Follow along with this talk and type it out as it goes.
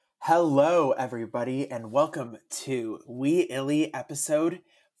Hello, everybody, and welcome to We Illy episode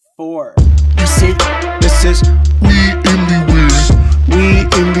 4. You see, this is We Illy With. We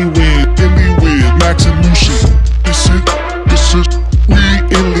Illy With Max and Lucy. This is We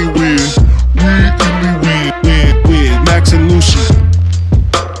Illy With. We Illy with Max and Lucy.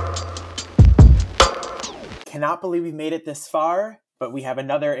 Cannot believe we made it this far, but we have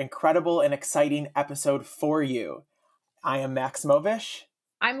another incredible and exciting episode for you. I am Max Movish.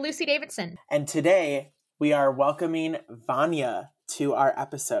 I'm Lucy Davidson. And today we are welcoming Vanya to our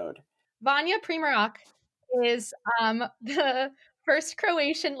episode. Vanya Primorac is the first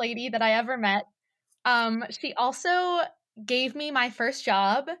Croatian lady that I ever met. She also gave me my first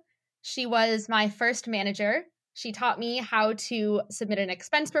job. She was my first manager. She taught me how to submit an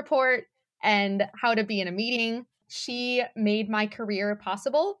expense report and how to be in a meeting. She made my career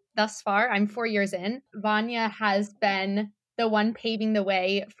possible thus far. I'm 4 years in. Vanya has been the one paving the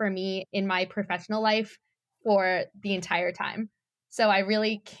way for me in my professional life for the entire time. So I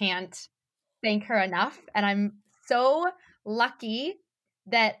really can't thank her enough. And I'm so lucky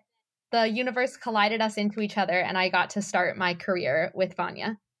that the universe collided us into each other and I got to start my career with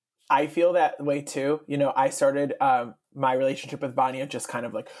Vanya. I feel that way too. You know, I started my relationship with Vanya just kind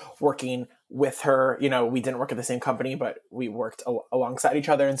of like working with her. You know, we didn't work at the same company, but we worked alongside each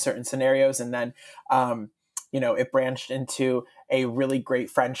other in certain scenarios. And then, you know, it branched into a really great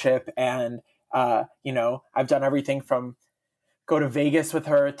friendship. And, you know, I've done everything from go to Vegas with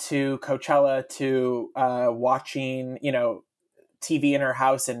her to Coachella to watching, you know, TV in her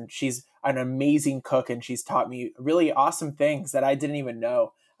house. And she's an amazing cook and she's taught me really awesome things that I didn't even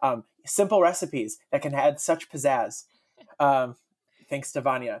know. Simple recipes that can add such pizzazz. Thanks to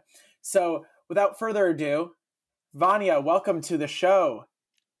Vanya. So without further ado, Vanya, welcome to the show.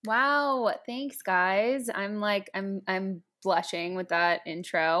 Wow, thanks guys. I'm blushing with that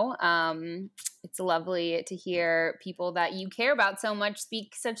intro. It's lovely to hear people that you care about so much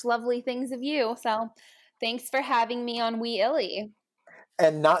speak such lovely things of you. So thanks for having me on We Illy.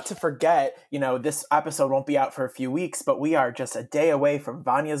 And not to forget, you know, this episode won't be out for a few weeks, but we are just a day away from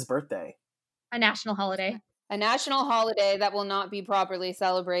Vanya's birthday. A national holiday. A national holiday that will not be properly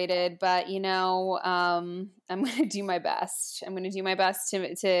celebrated, but you know, I'm going to do my best. I'm going to do my best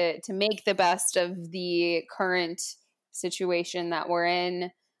to make the best of the current situation that we're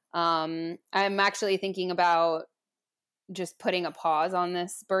in. I'm actually thinking about just putting a pause on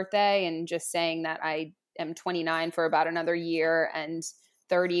this birthday and just saying that I am 29 for about another year and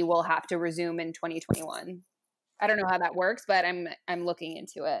 30 will have to resume in 2021. I don't know how that works, but I'm looking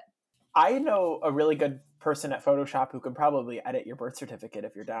into it. I know a really good person at Photoshop who can probably edit your birth certificate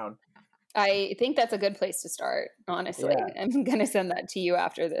if you're down. I think that's a good place to start, honestly. Yeah. I'm going to send that to you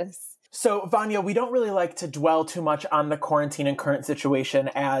after this. So, Vanya, we don't really like to dwell too much on the quarantine and current situation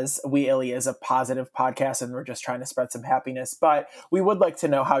as We Illy is a positive podcast and we're just trying to spread some happiness. But we would like to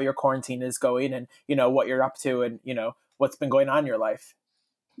know how your quarantine is going and, you know, what you're up to and, you know, what's been going on in your life.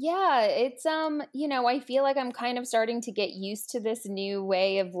 Yeah, it's, you know, I feel like I'm kind of starting to get used to this new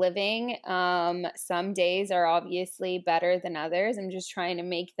way of living. Some days are obviously better than others. I'm just trying to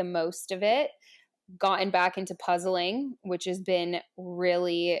make the most of it. Gotten back into puzzling, which has been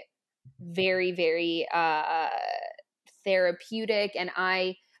really very, very therapeutic. And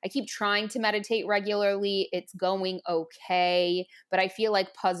I keep trying to meditate regularly. It's going okay, but I feel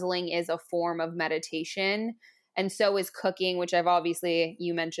like puzzling is a form of meditation. And so is cooking, which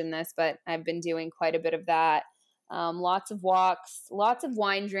you mentioned this, but I've been doing quite a bit of that. Lots of walks, lots of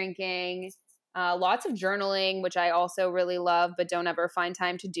wine drinking, lots of journaling, which I also really love, but don't ever find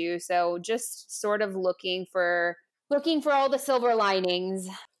time to do. So just sort of looking for all the silver linings.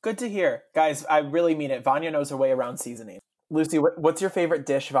 Good to hear. Guys, I really mean it. Vanya knows her way around seasoning. Lucy, what's your favorite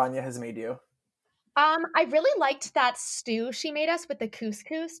dish Vanya has made you? I really liked that stew she made us with the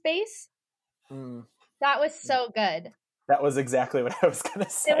couscous base. That was so good. That was exactly what I was going to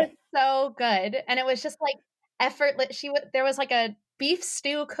say. It was so good. And it was just like effortless. There was like a beef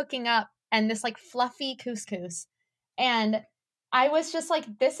stew cooking up and this like fluffy couscous. And I was just like,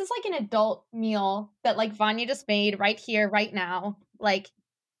 this is like an adult meal that like Vanya just made right here, right now. Like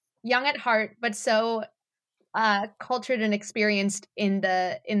young at heart, but so cultured and experienced in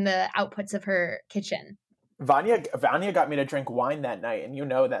the outputs of her kitchen. Vanya got me to drink wine that night, and you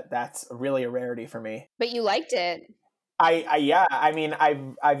know that's really a rarity for me. But you liked it. Yeah. I mean,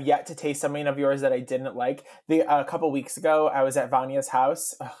 I've yet to taste something of yours that I didn't like. A couple weeks ago, I was at Vanya's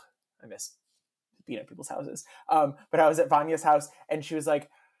house. Ugh, I miss being at people's houses. But I was at Vanya's house, and she was like,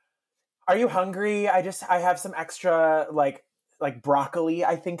 "Are you hungry? I have some extra like like broccoli,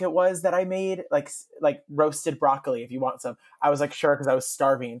 I think it was, that I made, like roasted broccoli if you want some. I was like, sure, because I was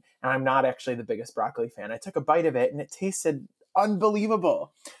starving and I'm not actually the biggest broccoli fan. I took a bite of it and it tasted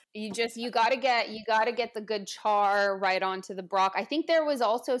unbelievable. You gotta get the good char right onto the brock. I think there was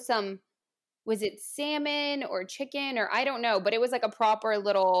also some, was it salmon or chicken or I don't know, but it was like a proper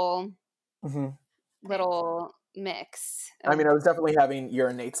little mix. I mean, I was definitely having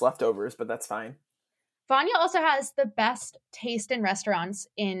your Nate's leftovers, but that's fine. Vanya also has the best taste in restaurants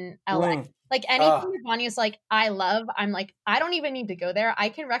in LA. Like anything that Vanya's like, I love, I'm like, I don't even need to go there. I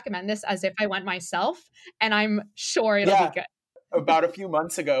can recommend this as if I went myself, and I'm sure it'll be good. About a few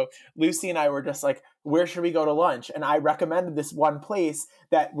months ago, Lucy and I were just like, where should we go to lunch? And I recommended this one place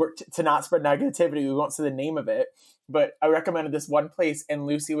that to not spread negativity. We won't say the name of it, but I recommended this one place, and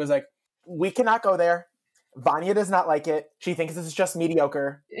Lucy was like, we cannot go there. Vanya does not like it. She thinks this is just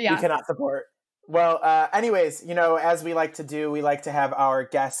mediocre. Yeah. We cannot support. Well, anyways, as we like to do, we like to have our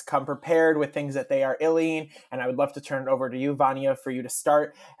guests come prepared with things that they are illing. And I would love to turn it over to you, Vanya, for you to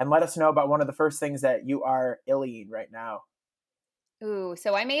start and let us know about one of the first things that you are illing right now. Ooh,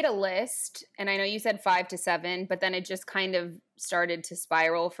 so I made a list, and I know you said 5 to 7, but then it just kind of started to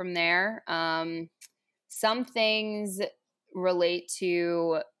spiral from there. Some things relate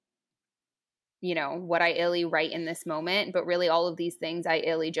to what I illy right in this moment, but really all of these things I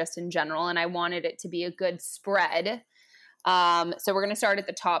illy just in general, and I wanted it to be a good spread. So we're going to start at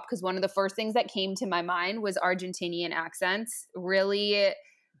the top, because one of the first things that came to my mind was Argentinian accents. Really,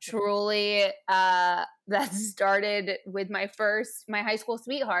 truly, that started with my high school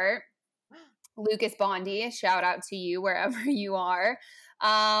sweetheart, Lucas Bondi. Shout out to you wherever you are.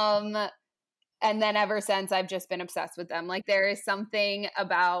 And then ever since, I've just been obsessed with them. Like, there is something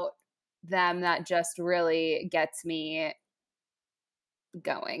about them that just really gets me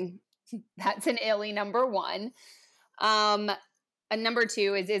going. That's an illy number 1. A number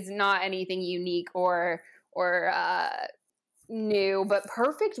 2 is not anything unique or new, but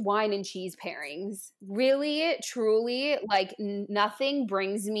perfect wine and cheese pairings. Really, truly, like nothing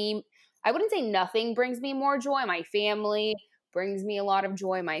brings me, I wouldn't say nothing brings me more joy. My family brings me a lot of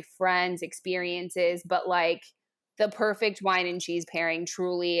joy, my friends, experiences, but like the perfect wine and cheese pairing,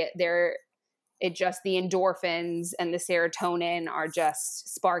 truly, the endorphins and the serotonin are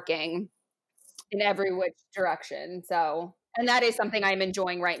just sparking in every which direction. So, and that is something I'm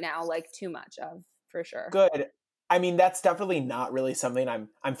enjoying right now, like too much of, for sure. Good. I mean, that's definitely not really something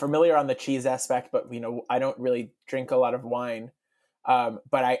I'm familiar on the cheese aspect, but I don't really drink a lot of wine.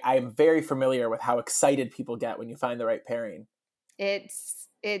 But I'm very familiar with how excited people get when you find the right pairing. It's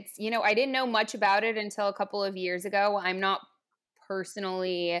I didn't know much about it until a couple of years ago. I'm not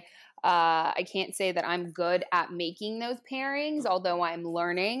personally, I can't say that I'm good at making those pairings, although I'm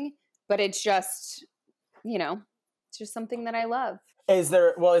learning, but it's just, it's just something that I love. Is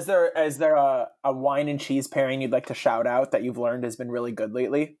there a wine and cheese pairing you'd like to shout out that you've learned has been really good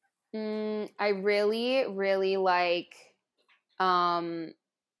lately? I really, really like Cambozola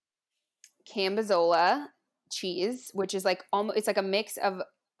cheese, which is like almost, it's like a mix of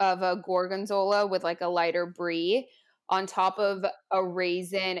a gorgonzola with like a lighter brie on top of a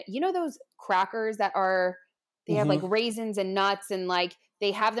raisin. You know those crackers that they have like raisins and nuts, and like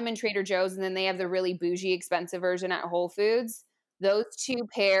they have them in Trader Joe's, and then they have the really bougie expensive version at Whole Foods. Those two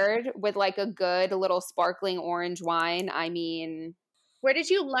paired with like a good little sparkling orange wine. I mean, where did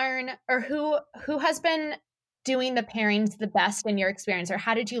you learn, or who has been doing the pairings the best in your experience, or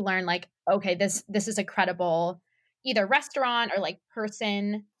how did you learn like, okay, this is a credible either restaurant or like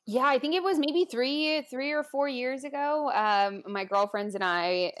person? Yeah, I think it was maybe 3 or 4 years ago. My girlfriends and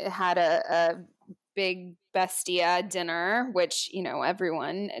I had a big Bestia dinner, which,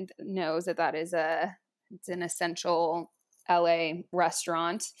 everyone knows that is it's an essential LA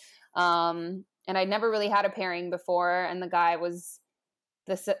restaurant. And I'd never really had a pairing before. And the guy was,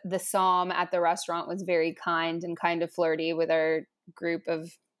 the som at the restaurant was very kind and kind of flirty with our group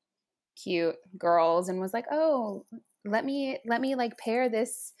of cute girls, and was like, oh, let me like pair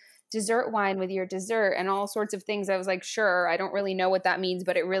this dessert wine with your dessert and all sorts of things. I was like, sure. I don't really know what that means,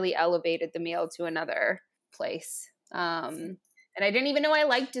 but it really elevated the meal to another place. And I didn't even know I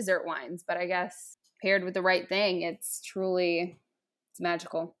liked dessert wines, but I guess paired with the right thing, it's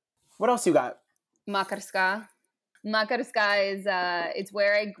magical. What else you got? Makarska. Makarska is, it's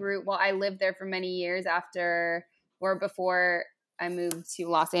where I grew. Well, I lived there for many years before I moved to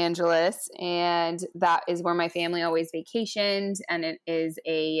Los Angeles, and that is where my family always vacationed, and it is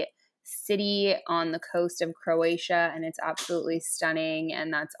a city on the coast of Croatia, and it's absolutely stunning,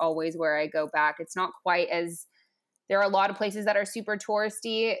 and that's always where I go back. It's not quite as there are a lot of places that are super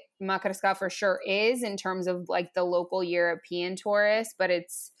touristy. Makarska for sure is, in terms of like the local European tourists, but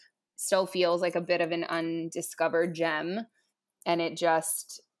it's still feels like a bit of an undiscovered gem. And it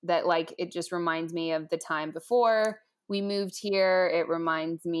just reminds me of the time before we moved here. It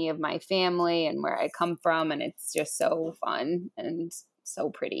reminds me of my family and where I come from. And it's just so fun and so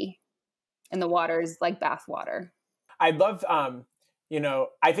pretty. And the water is like bath water. I'd love,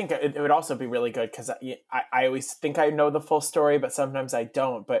 I think it would also be really good because I always think I know the full story, but sometimes I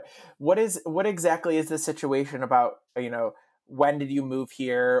don't. But what exactly is the situation about, when did you move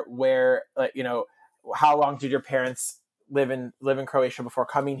here? Where, how long did your parents live in Croatia before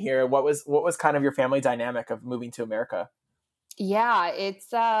coming here? What was kind of your family dynamic of moving to America? Yeah,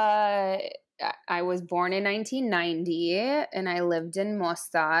 it's I was born in 1990 and I lived in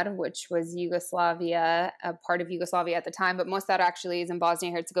Mostar, which was Yugoslavia, a part of Yugoslavia at the time, but Mostar actually is in Bosnia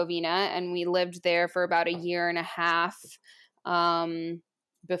and Herzegovina, and we lived there for about a year and a half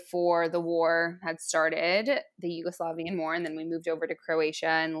before the war had started, the Yugoslavian war, and then we moved over to Croatia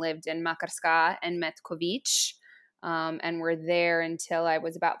and lived in Makarska and Metkovic. And we're there until I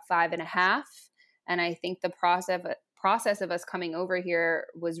was about 5.5. And I think the process of us coming over here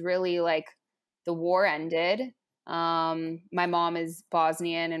was really like the war ended. My mom is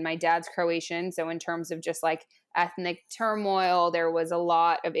Bosnian and my dad's Croatian. So in terms of just like ethnic turmoil, there was a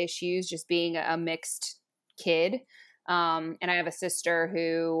lot of issues just being a mixed kid. And I have a sister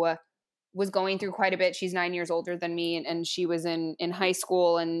who was going through quite a bit. She's 9 years older than me, and she was in high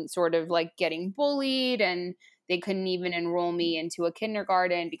school and sort of like getting bullied, and they couldn't even enroll me into a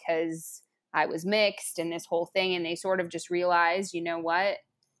kindergarten because I was mixed and this whole thing. And they sort of just realized, you know what,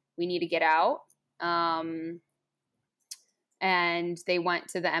 we need to get out. And they went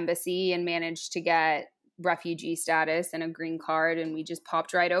to the embassy and managed to get refugee status and a green card, and we just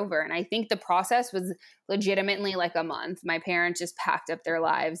popped right over. And I think the process was legitimately like a month. My parents just packed up their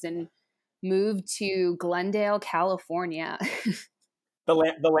lives and moved to Glendale, California. The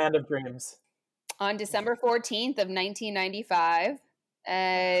land of dreams. On December 14th of 1995.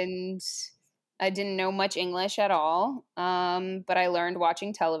 And I didn't know much English at all, but I learned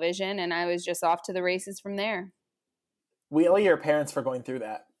watching television, and I was just off to the races from there. We owe your parents for going through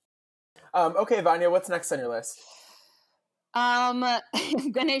that. Okay, Vanya, what's next on your list? I'm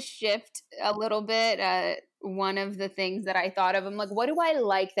going to shift a little bit. One of the things that I thought of, I'm like, what do I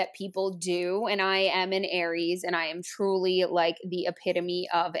like that people do? And I am an Aries, and I am truly like the epitome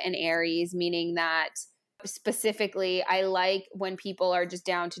of an Aries, meaning that specifically, I like when people are just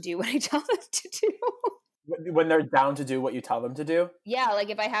down to do what I tell them to do. When they're down to do what you tell them to do? Yeah, like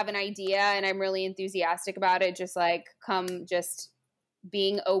if I have an idea and I'm really enthusiastic about it, just like just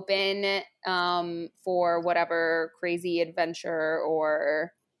being open for whatever crazy adventure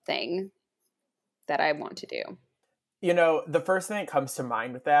or thing that I want to do. The first thing that comes to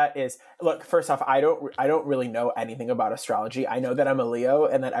mind with that is, look, first off, I don't really know anything about astrology. I know that I'm a Leo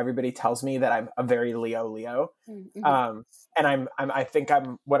and that everybody tells me that I'm a very Leo. Mm-hmm. And I think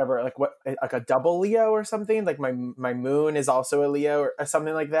I'm whatever, like a double Leo or something. Like my moon is also a Leo or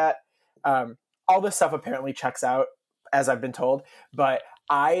something like that. All this stuff apparently checks out, as I've been told, but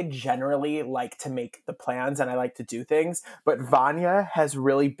I generally like to make the plans and I like to do things. But Vanya has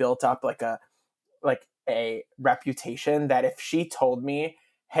really built up like a reputation that if she told me,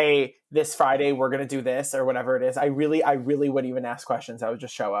 hey, this Friday we're going to do this or whatever it is, I really wouldn't even ask questions. I would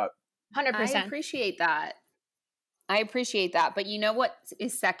just show up. 100%. I appreciate that. But you know what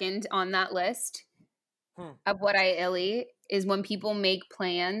is second on that list of what I illy is when people make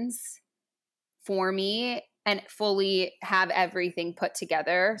plans for me and fully have everything put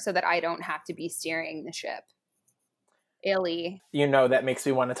together so that I don't have to be steering the ship. Illy. That makes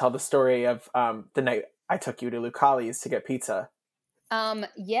me want to tell the story of the night I took you to Lucali's to get pizza.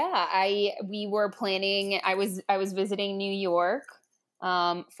 We were planning. I was visiting New York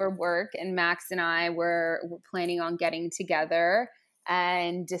for work, and Max and I were planning on getting together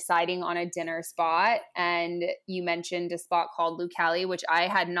and deciding on a dinner spot. And you mentioned a spot called Lucali, which I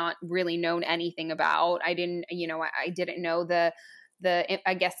had not really known anything about. I didn't know the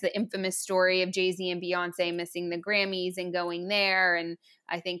infamous story of Jay-Z and Beyonce missing the Grammys and going there. And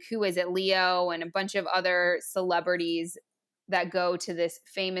I think Leo and a bunch of other celebrities that go to this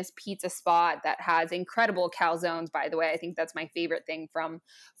famous pizza spot that has incredible calzones, by the way. I think that's my favorite thing from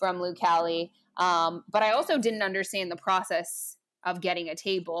Lucali. But I also didn't understand the process of getting a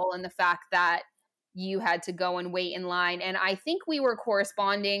table and the fact that you had to go and wait in line. And I think we were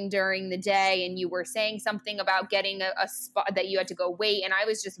corresponding during the day, and you were saying something about getting a spot that you had to go wait. And I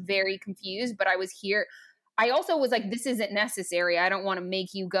was just very confused, but I was here. I also was like, this isn't necessary. I don't want to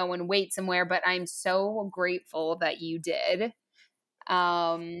make you go and wait somewhere, but I'm so grateful that you did.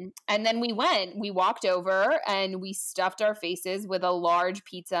 And then we walked over and we stuffed our faces with a large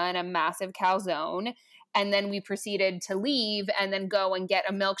pizza and a massive calzone. And then we proceeded to leave and then go and get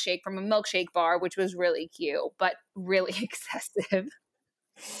a milkshake from a milkshake bar, which was really cute, but really excessive.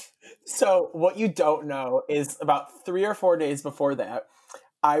 So what you don't know is about 3 or 4 days before that,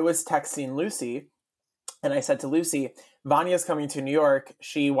 I was texting Lucy and I said to Lucy, Vanya's coming to New York.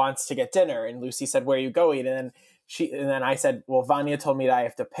 She wants to get dinner. And Lucy said, where are you going? And then I said, well, Vanya told me that I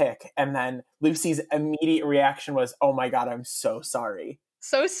have to pick. And then Lucy's immediate reaction was, oh my God, I'm so sorry.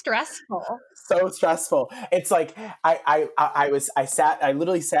 So stressful. So stressful. It's like I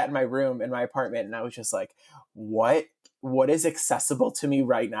literally sat in my room in my apartment and I was just like, what is accessible to me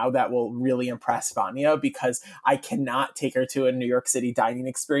right now that will really impress Vanya? Because I cannot take her to a New York City dining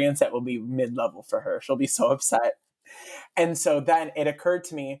experience that will be mid-level for her. She'll be so upset. And so then it occurred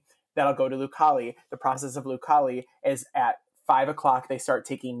to me that I'll go to Lucali. The process of Lucali is at 5:00, they start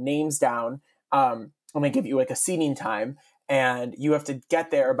taking names down. And they give you like a seating time. And you have to get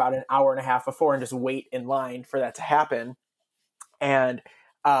there about an hour and a half before and just wait in line for that to happen. And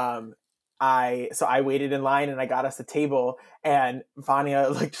I waited in line and I got us a table. And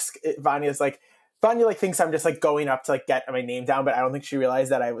Vanya thinks I'm just like going up to like get my name down, but I don't think she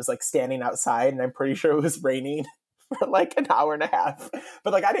realized that I was like standing outside, and I'm pretty sure it was raining for like an hour and a half.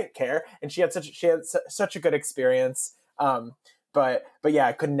 But like I didn't care, and she had such a good experience. But yeah,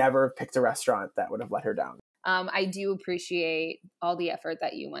 I could never have picked a restaurant that would have let her down. I do appreciate all the effort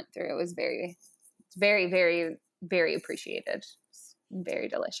that you went through. It was very, very, very, very appreciated. It's very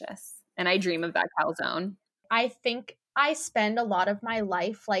delicious. And I dream of that calzone. I think I spend a lot of my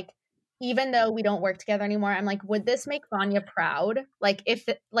life, like, even though we don't work together anymore, I'm like, would this make Vanya proud? Like,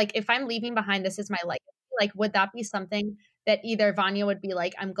 if I'm leaving behind, this is my life. Like, would that be something that either Vanya would be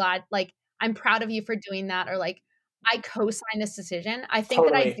like, I'm glad, like, I'm proud of you for doing that, or like, I co-sign this decision. I think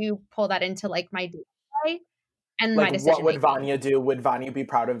Totally. that I do pull that into like my day and like, my decision. What would Vanya do? Would Vanya be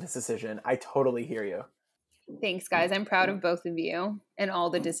proud of this decision? I totally hear you. Thanks, guys. I'm proud of both of you and all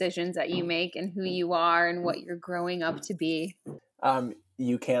the decisions that you make and who you are and what you're growing up to be.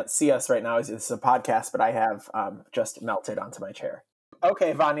 You can't see us right now. This is a podcast, but I have just melted onto my chair.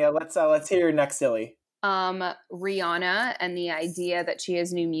 Okay, Vanya, let's hear your next silly. Rihanna and the idea that she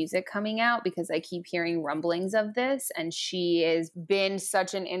has new music coming out, because I keep hearing rumblings of this, and she has been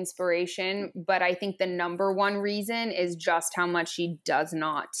such an inspiration. But I think the number one reason is just how much she does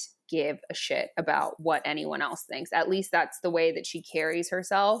not give a shit about what anyone else thinks. At least that's the way that she carries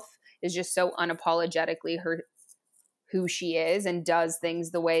herself, is just so unapologetically who she is, and does things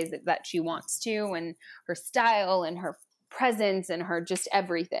the way that she wants to, and her style and her presence and her just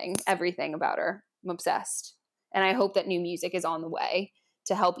everything about her. I'm obsessed. And I hope that new music is on the way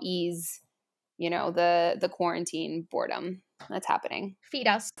to help ease, the quarantine boredom that's happening. Feed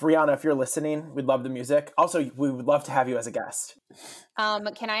us. Rihanna, if you're listening, we'd love the music. Also, we would love to have you as a guest.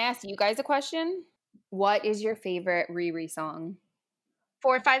 Can I ask you guys a question? What is your favorite Riri song?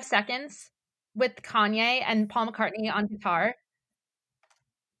 4 or 5 seconds with Kanye and Paul McCartney on guitar.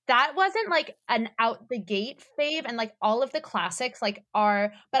 That wasn't like an out the gate fave, and like all of the classics but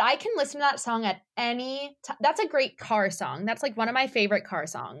I can listen to that song at any time. That's a great car song. That's like one of my favorite car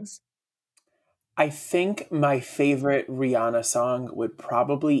songs. I think my favorite Rihanna song would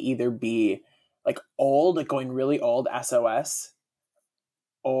probably either be like old, like going really old, SOS,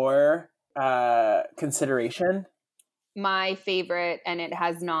 or Consideration. My favorite, and it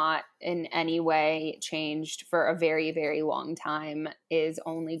has not in any way changed for a very, very long time, is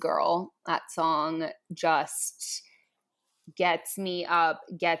Only Girl. That song just gets me up,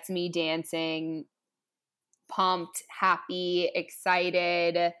 gets me dancing, pumped, happy,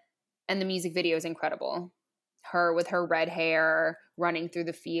 excited, and the music video is incredible. Her with her red hair running through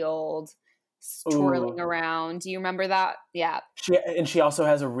the field, twirling around. Do you remember that? Yeah. She also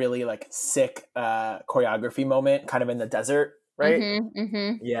has a really like sick choreography moment kind of in the desert, right?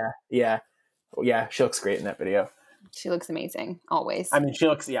 Yeah. She looks great in that video. She looks amazing. Always. I mean, she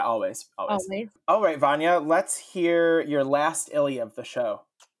looks, always. All right, Vanya, let's hear your last illy of the show.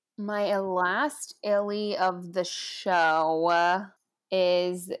 My last illy of the show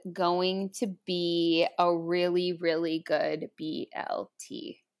is going to be a really, really good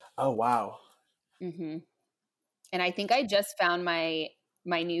BLT. Oh, wow. Mm-hmm. And I think I just found my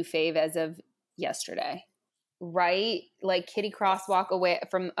new fave as of yesterday. Right? Like Kitty Crosswalk away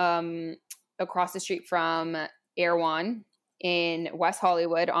from across the street from Erewhon in West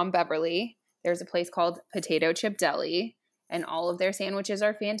Hollywood on Beverly. There's a place called Potato Chip Deli, and all of their sandwiches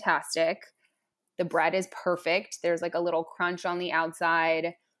are fantastic. The bread is perfect. There's like a little crunch on the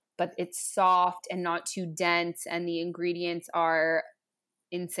outside, but it's soft and not too dense, and the ingredients are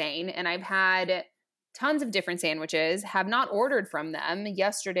insane. And I've had tons of different sandwiches, have not ordered from them.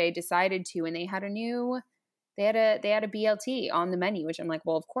 Yesterday decided to, and they had a BLT on the menu, which I'm like,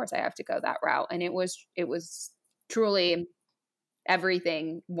 well, of course I have to go that route. And it was truly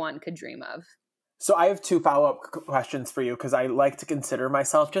everything one could dream of. So I have 2 follow-up questions for you, because I like to consider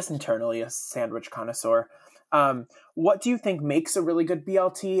myself just internally a sandwich connoisseur. What do you think makes a really good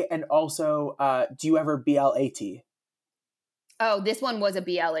BLT? And also, do you ever BLAT? Oh, this one was a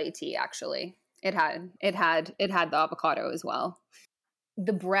BLAT, actually. It had the avocado as well.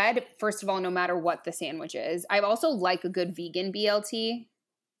 The bread, first of all, no matter what the sandwich is. I also like a good vegan BLT,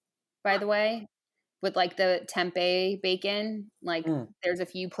 by the way, with like the tempeh bacon. Like there's a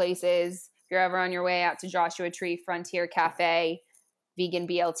few places, if you're ever on your way out to Joshua Tree Frontier Cafe, vegan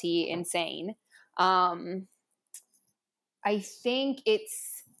BLT, insane. I think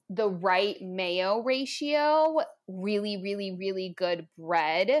it's the right mayo ratio, really, really, really good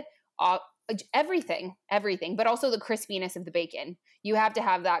bread, everything, but also the crispiness of the bacon. You have to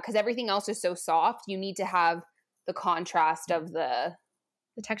have that because everything else is so soft. You need to have the contrast of the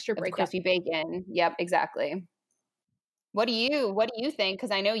texture break, crispy bacon. Yep, exactly. What do you think? Because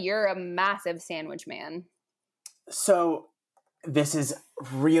I know you're a massive sandwich man. So this is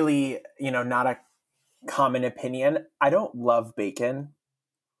really, not a common opinion. I don't love bacon.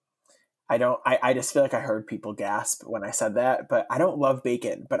 I just feel like I heard people gasp when I said that, but I don't love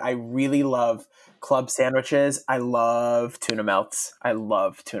bacon, but I really love club sandwiches. I love tuna melts.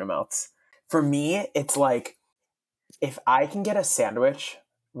 For me, it's like, if I can get a sandwich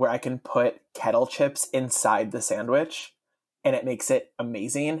where I can put kettle chips inside the sandwich and it makes it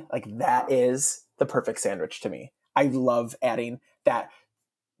amazing, like that is the perfect sandwich to me. I love adding that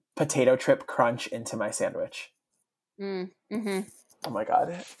potato chip crunch into my sandwich. Mm-hmm. Oh my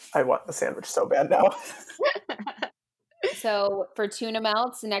God, I want the sandwich so bad now. So for tuna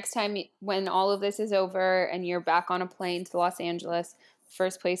melts, next time when all of this is over and you're back on a plane to Los Angeles,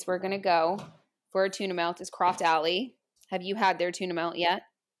 first place we're going to go for a tuna melt is Croft Alley. Have you had their tuna melt yet?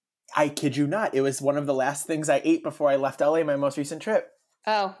 I kid you not. It was one of the last things I ate before I left LA my most recent trip.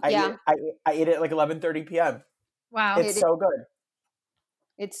 Oh, yeah. I ate it at like 11:30 p.m. Wow. It's so good.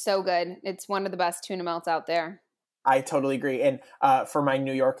 It's so good. It's one of the best tuna melts out there. I totally agree. And for my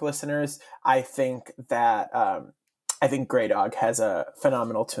New York listeners, I think that Grey Dog has a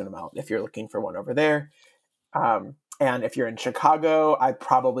phenomenal tuna melt if you're looking for one over there. And if you're in Chicago, I'd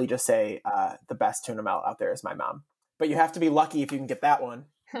probably just say the best tuna melt out there is my mom. But you have to be lucky if you can get that one.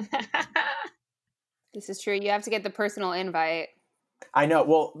 This is true. You have to get the personal invite. I know.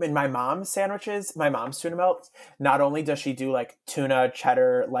 Well, in my mom's sandwiches, my mom's tuna melt, not only does she do like tuna,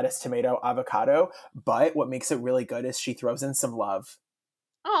 cheddar, lettuce, tomato, avocado, but what makes it really good is she throws in some love.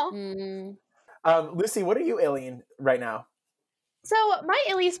 Oh. Lucy, what are you alien right now? So my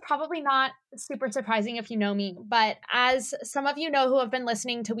illy is probably not super surprising if you know me, but as some of you know who have been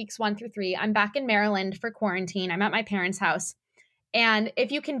listening to weeks 1 through 3, I'm back in Maryland for quarantine. I'm at my parents' house. And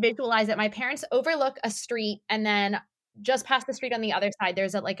if you can visualize it, my parents overlook a street, and then just past the street on the other side,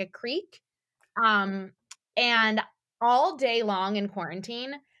 there's a creek. And all day long in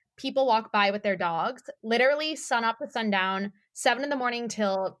quarantine, people walk by with their dogs, literally sun up to sundown, 7 a.m.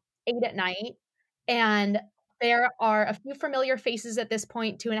 till 8 p.m. And there are a few familiar faces at this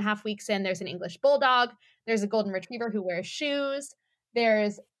point, 2.5 weeks in. There's an English bulldog. There's a golden retriever who wears shoes.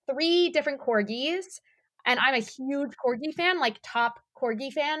 There's 3 different corgis. And I'm a huge corgi fan, like top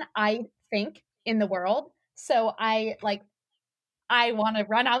corgi fan, I think, in the world. So I want to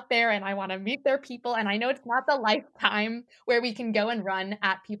run out there and I want to meet their people. And I know it's not the lifetime where we can go and run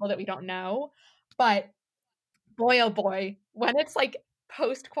at people that we don't know. But boy, oh boy, when it's like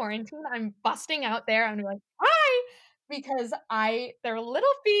post-quarantine, I'm busting out there and I'm like, hi! Because their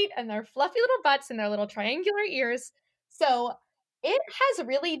little feet and their fluffy little butts and their little triangular ears. So it has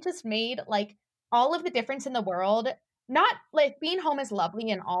really just made like all of the difference in the world. Not like being home is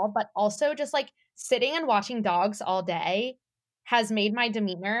lovely and all, but also just like sitting and watching dogs all day has made my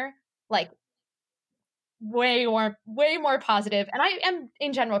demeanor like way more positive. And I am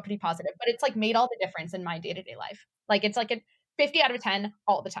in general pretty positive, but it's like made all the difference in my day-to-day life. Like it's like a 50 out of 10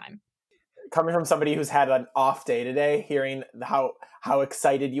 all the time. Coming from somebody who's had an off day today, hearing how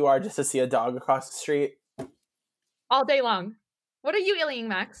excited you are just to see a dog across the street. All day long. What are you aliening,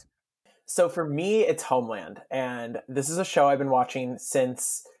 Max? So for me, it's Homeland. And this is a show I've been watching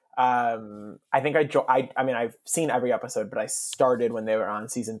since, I think I've seen every episode, but I started when they were on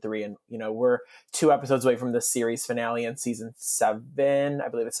season 3. And, we're 2 episodes away from the series finale in season 7. I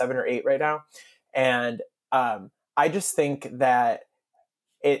believe it's 7 or 8 right now. And I just think that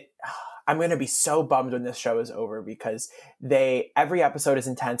I'm going to be so bummed when this show is over because every episode is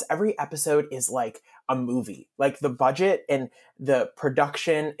intense. Every episode is like a movie. Like the budget and the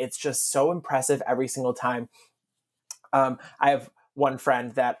production, it's just so impressive every single time. I have one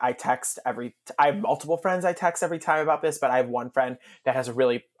friend that I have multiple friends I text every time about this, but I have one friend that has a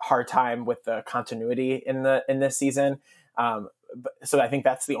really hard time with the continuity in this season. So I think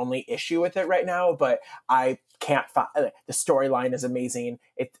that's the only issue with it right now, but I can't find, the storyline is amazing.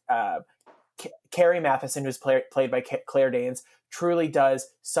 Carrie Matheson, who's played by Claire Danes, truly does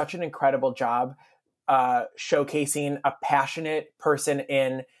such an incredible job showcasing a passionate person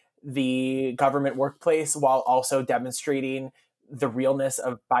in the government workplace while also demonstrating the realness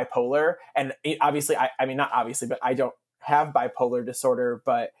of bipolar. And obviously, I mean, not obviously, but I don't have bipolar disorder,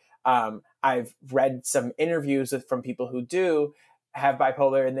 but I've read some interviews from people who do have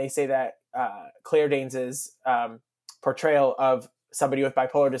bipolar, and they say that Claire Danes' portrayal of somebody with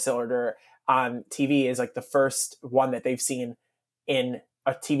bipolar disorder on TV is like the first one that they've seen in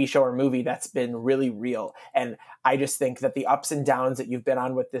a TV show or movie that's been really real. And I just think that the ups and downs that you've been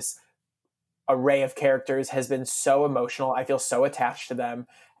on with this array of characters has been so emotional. I feel so attached to them.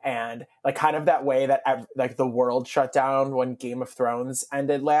 And like kind of that way that like the world shut down when Game of Thrones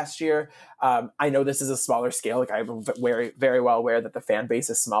ended last year. I know this is a smaller scale. Like I'm very, very well aware that the fan base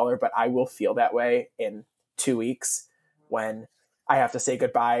is smaller, but I will feel that way in 2 weeks when I have to say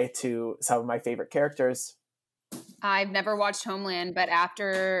goodbye to some of my favorite characters. I've never watched Homeland, but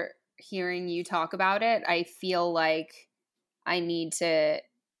after hearing you talk about it, I feel like I need to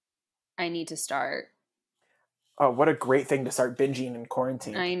start. Oh, what a great thing to start binging in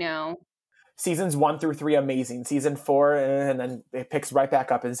quarantine. I know. Seasons 1 through 3, amazing. Season 4, and then it picks right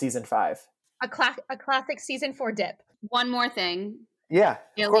back up in season 5. A classic season 4 dip. One more thing. Yeah,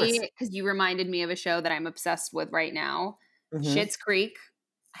 of course. Because you reminded me of a show that I'm obsessed with right now. Mm-hmm. Schitt's Creek.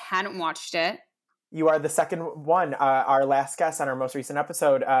 I hadn't watched it. You are the second one. Our last guest on our most recent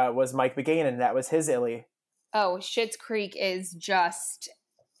episode was Mike McGain, and that was his Illy. Oh, Schitt's Creek is just,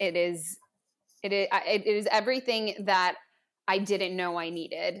 it is everything that I didn't know I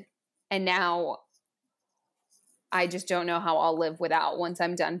needed. And now I just don't know how I'll live without once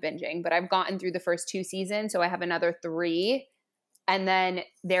I'm done binging. But I've gotten through the first 2 seasons, so I have another 3. And then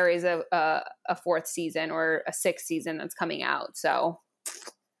there is a 4th season or a 6th season that's coming out. So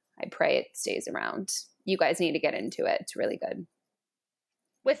I pray it stays around. You guys need to get into it. It's really good.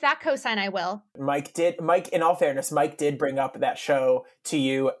 With that cosign, I will. Mike, in all fairness, Mike did bring up that show to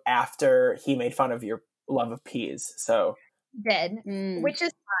you after he made fun of your love of peas. So did, which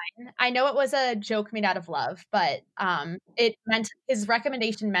is fine. I know it was a joke made out of love, but it meant his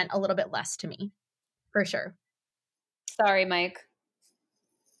recommendation meant a little bit less to me, for sure. Sorry, Mike.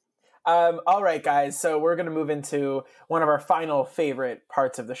 All right, guys. So we're going to move into one of our final favorite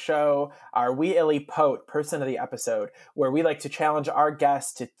parts of the show, our We Illy Pote person of the episode, where we like to challenge our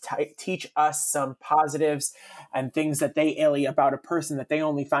guests to teach us some positives and things that they illy about a person that they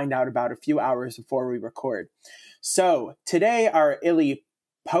only find out about a few hours before we record. So today, our Illy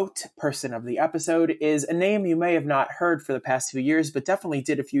Pote person of the episode is a name you may have not heard for the past few years, but definitely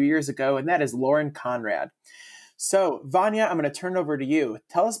did a few years ago, and that is Lauren Conrad. So, Vanya, I'm going to turn it over to you.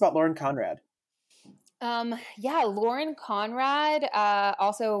 Tell us about Lauren Conrad. Lauren Conrad,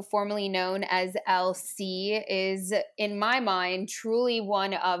 also formerly known as LC, is, in my mind, truly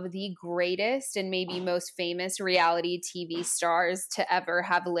one of the greatest and maybe most famous reality TV stars to ever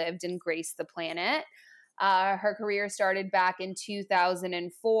have lived and graced the planet. Her career started back in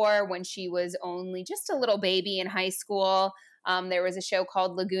 2004 when she was only just a little baby in high school. There was a show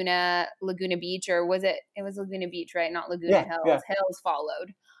called Laguna Beach, or was it? It was Laguna Beach, right? Not Laguna Hills. Yeah. Hills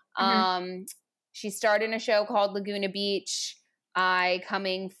followed. Mm-hmm. She starred in a show called Laguna Beach.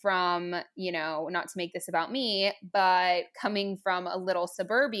 Coming from, not to make this about me, but coming from a little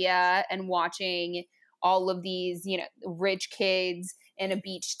suburbia and watching all of these, rich kids in a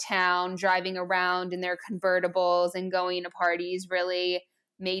beach town driving around in their convertibles and going to parties really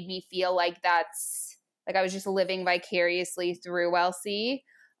made me feel like I was just living vicariously through LC.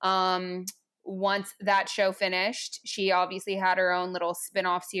 Once that show finished, she obviously had her own little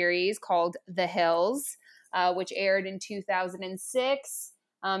spin-off series called The Hills, which aired in 2006.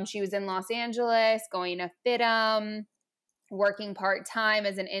 She was in Los Angeles, going to FITM, working part-time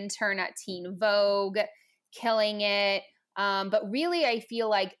as an intern at Teen Vogue, killing it. But really, I feel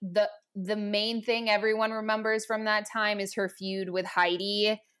like the main thing everyone remembers from that time is her feud with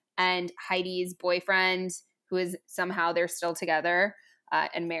Heidi and Heidi's boyfriend, who is somehow they're still together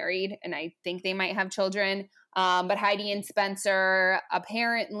and married, and I think they might have children. But Heidi and Spencer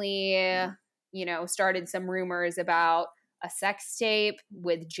apparently started some rumors about a sex tape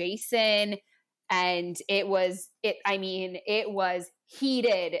with Jason. And it was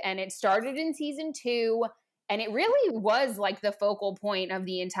heated, and it started in season 2. And it really was like the focal point of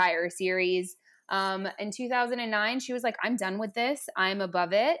the entire series. In 2009, she was like, I'm done with this. I'm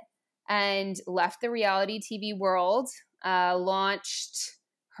above it. And left the reality TV world, launched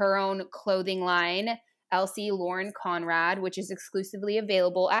her own clothing line, Elsie Lauren Conrad, which is exclusively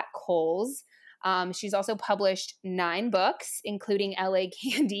available at Kohl's. She's also published 9 books, including LA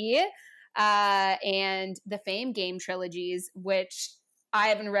Candy and the Fame Game trilogies, which I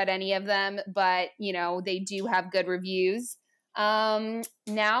haven't read any of them, but, they do have good reviews.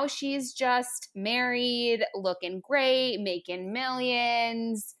 Now she's just married, looking great, making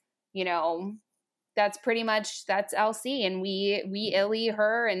millions. That's Elsie, and we illy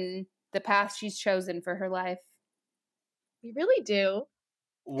her and the path she's chosen for her life. We really do.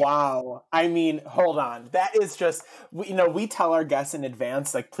 Wow. I mean, hold on. That is just, we tell our guests in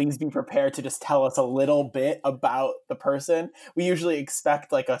advance, like, please be prepared to just tell us a little bit about the person. We usually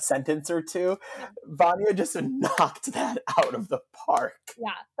expect like a sentence or two. Vanya just knocked that out of the park. Yeah,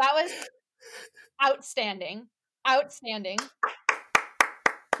 that was outstanding. Outstanding.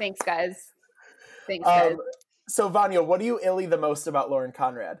 Thanks, guys. So, Vanya, what do you illy the most about Lauren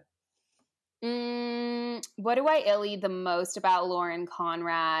Conrad? What do I illy the most about Lauren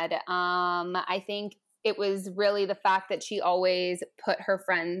Conrad? I think it was really the fact that she always put her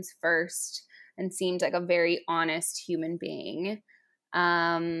friends first and seemed like a very honest human being.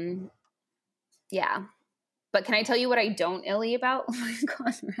 Yeah. But can I tell you what I don't illy about Lauren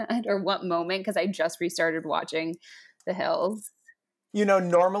Conrad, or what moment? Because I just restarted watching The Hills.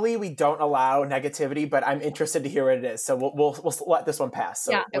 Normally we don't allow negativity, but I'm interested to hear what it is. So we'll let this one pass.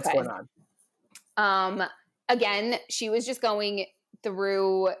 So what's going on? Again, she was just going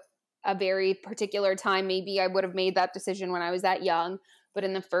through a very particular time. Maybe I would have made that decision when I was that young, but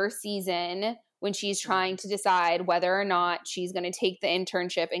in the first season, when she's trying to decide whether or not she's going to take the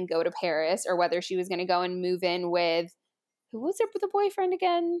internship and go to Paris, or whether she was going to go and move in with, who was the boyfriend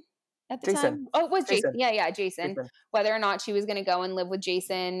again at the time? Oh, it was Jason. Yeah, Jason. Whether or not she was going to go and live with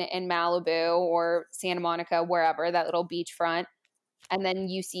Jason in Malibu or Santa Monica, wherever, that little beachfront. And then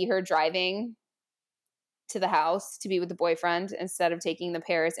you see her driving to the house to be with the boyfriend instead of taking the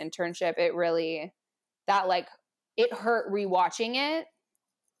Paris internship. It really, it hurt rewatching it.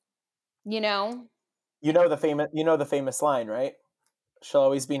 The famous line, right? She'll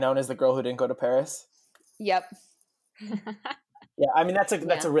always be known as the girl who didn't go to Paris. Yep. Yeah, I mean that's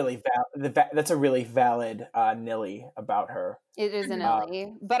a really valid nilly about her. It is a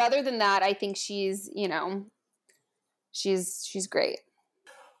nilly, but other than that, I think she's she's great.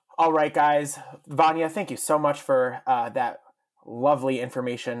 All right, guys. Vanya, thank you so much for that lovely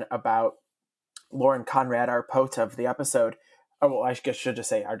information about Lauren Conrad, our poet of the episode. Oh, well, I should just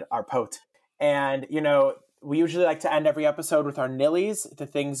say our poet. And, we usually like to end every episode with our nillies, the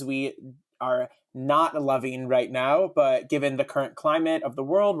things we are not loving right now. But given the current climate of the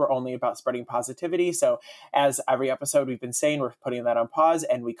world, we're only about spreading positivity. So as every episode we've been saying, we're putting that on pause.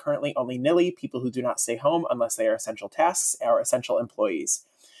 And we currently only nilly people who do not stay home unless they are essential tasks or essential employees.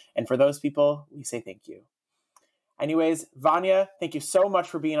 And for those people, we say thank you. Anyways, Vanya, thank you so much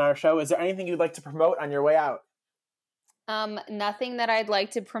for being on our show. Is there anything you'd like to promote on your way out? Nothing that I'd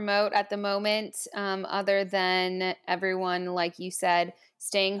like to promote at the moment, other than everyone, like you said,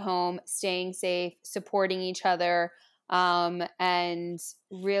 staying home, staying safe, supporting each other, and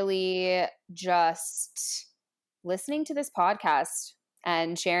really just listening to this podcast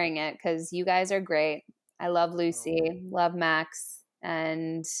and sharing it, because you guys are great. I love Lucy, love Max.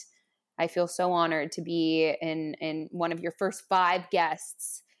 And I feel so honored to be in one of your first 5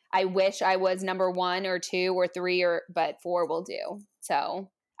 guests. I wish I was number 1 or 2 or 3, but 4 will do. So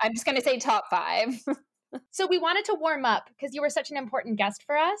I'm just going to say top 5. So we wanted to warm up because you were such an important guest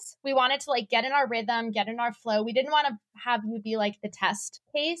for us. We wanted to get in our rhythm, get in our flow. We didn't want to have you be the test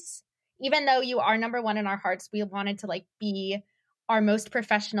case. Even though you are number 1 in our hearts, we wanted to be our most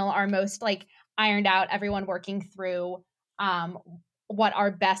professional, our most ironed out, everyone working through what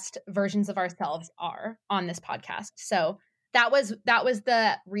our best versions of ourselves are on this podcast. So that was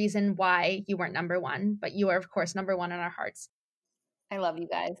the reason why you weren't number 1, but you are, of course, number 1 in our hearts. I love you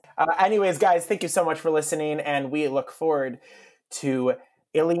guys. Anyways, guys, thank you so much for listening, and we look forward to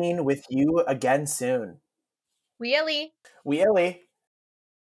illying with you again soon. We illy. We illy.